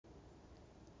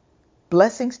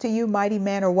Blessings to you, mighty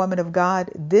man or woman of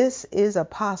God. This is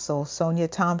Apostle Sonia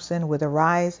Thompson with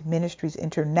Arise Ministries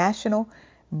International,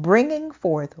 bringing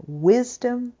forth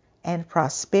wisdom and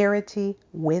prosperity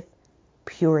with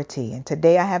purity. And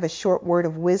today I have a short word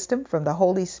of wisdom from the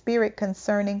Holy Spirit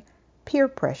concerning peer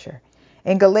pressure.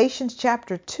 In Galatians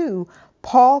chapter 2,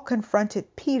 Paul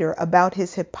confronted Peter about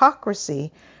his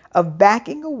hypocrisy of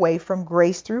backing away from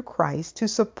grace through Christ to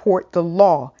support the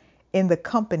law in the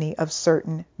company of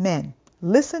certain men.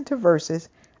 Listen to verses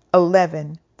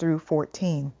 11 through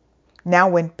 14. Now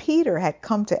when Peter had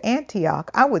come to Antioch,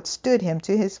 I withstood him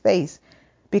to his face,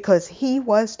 because he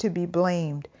was to be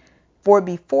blamed. For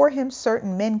before him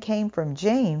certain men came from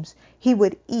James, he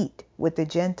would eat with the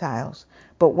Gentiles.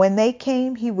 But when they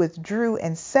came, he withdrew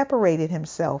and separated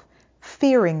himself,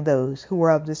 fearing those who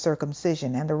were of the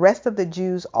circumcision. And the rest of the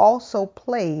Jews also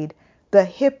played the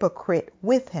hypocrite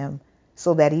with him,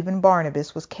 so that even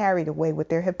Barnabas was carried away with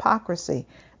their hypocrisy.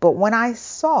 But when I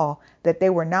saw that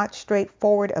they were not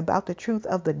straightforward about the truth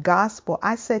of the gospel,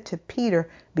 I said to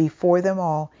Peter before them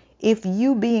all, if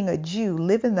you, being a Jew,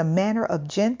 live in the manner of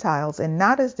Gentiles and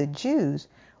not as the Jews,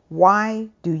 why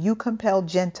do you compel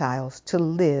Gentiles to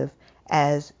live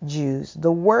as Jews?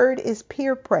 The word is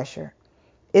peer pressure.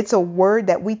 It's a word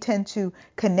that we tend to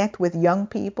connect with young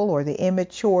people or the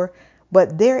immature,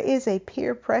 but there is a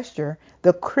peer pressure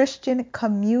the Christian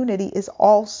community is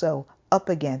also up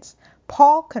against.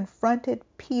 Paul confronted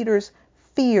Peter's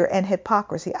fear and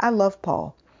hypocrisy. I love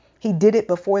Paul. He did it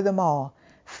before them all.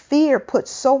 Fear put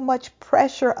so much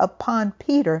pressure upon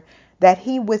Peter that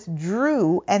he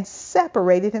withdrew and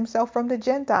separated himself from the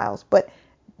Gentiles. But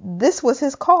this was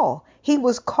his call. He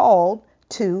was called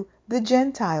to the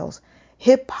Gentiles.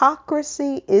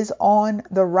 Hypocrisy is on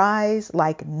the rise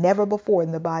like never before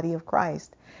in the body of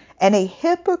Christ. And a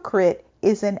hypocrite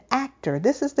is an actor.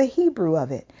 This is the Hebrew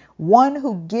of it. One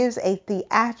who gives a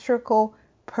theatrical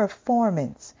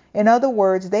performance. In other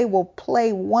words, they will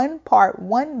play one part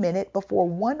 1 minute before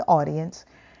one audience,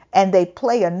 and they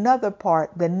play another part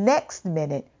the next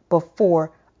minute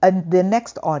before the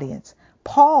next audience.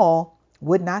 Paul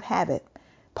would not have it.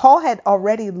 Paul had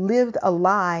already lived a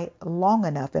lie long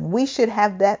enough, and we should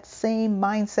have that same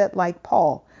mindset like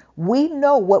Paul. We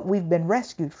know what we've been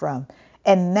rescued from,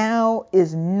 and now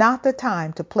is not the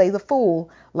time to play the fool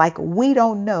like we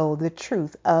don't know the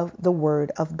truth of the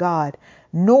Word of God.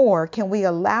 Nor can we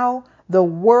allow the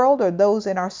world or those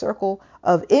in our circle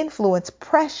of influence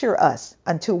pressure us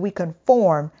until we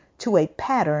conform to a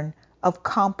pattern of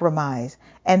compromise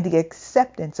and the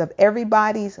acceptance of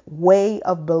everybody's way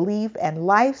of belief and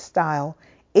lifestyle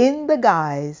in the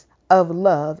guise of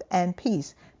love and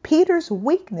peace. Peter's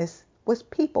weakness was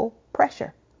people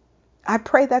pressure. I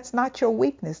pray that's not your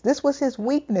weakness. This was his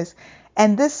weakness.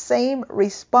 And this same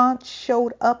response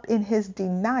showed up in his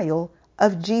denial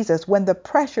of Jesus. When the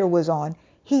pressure was on,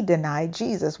 he denied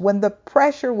Jesus. When the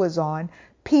pressure was on,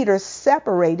 Peter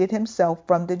separated himself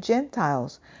from the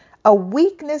Gentiles. A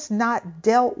weakness not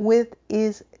dealt with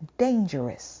is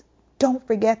dangerous. Don't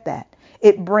forget that.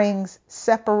 It brings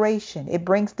separation. It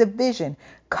brings division,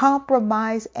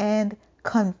 compromise, and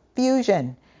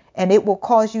confusion. And it will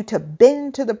cause you to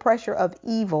bend to the pressure of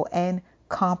evil and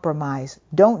compromise.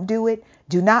 Don't do it.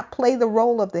 Do not play the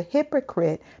role of the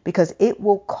hypocrite, because it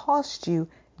will cost you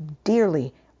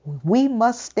dearly. We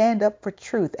must stand up for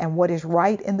truth and what is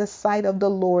right in the sight of the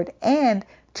Lord, and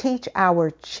teach our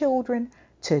children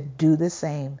to do the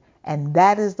same. And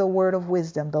that is the word of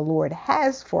wisdom the Lord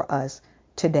has for us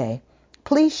today.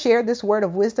 Please share this word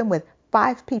of wisdom with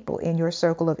 5 people in your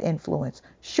circle of influence.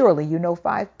 Surely you know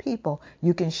 5 people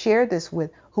you can share this with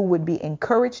who would be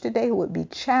encouraged today, who would be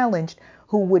challenged,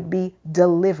 who would be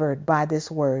delivered by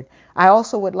this word. I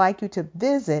also would like you to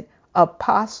visit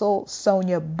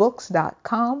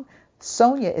ApostleSoniaBooks.com.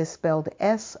 Sonia is spelled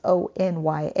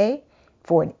Sonya,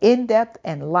 for an in-depth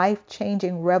and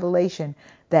life-changing revelation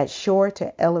that's sure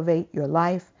to elevate your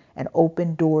life and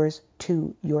open doors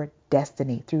to your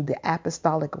destiny through the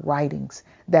apostolic writings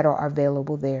that are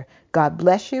available there. God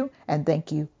bless you, and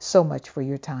thank you so much for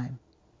your time.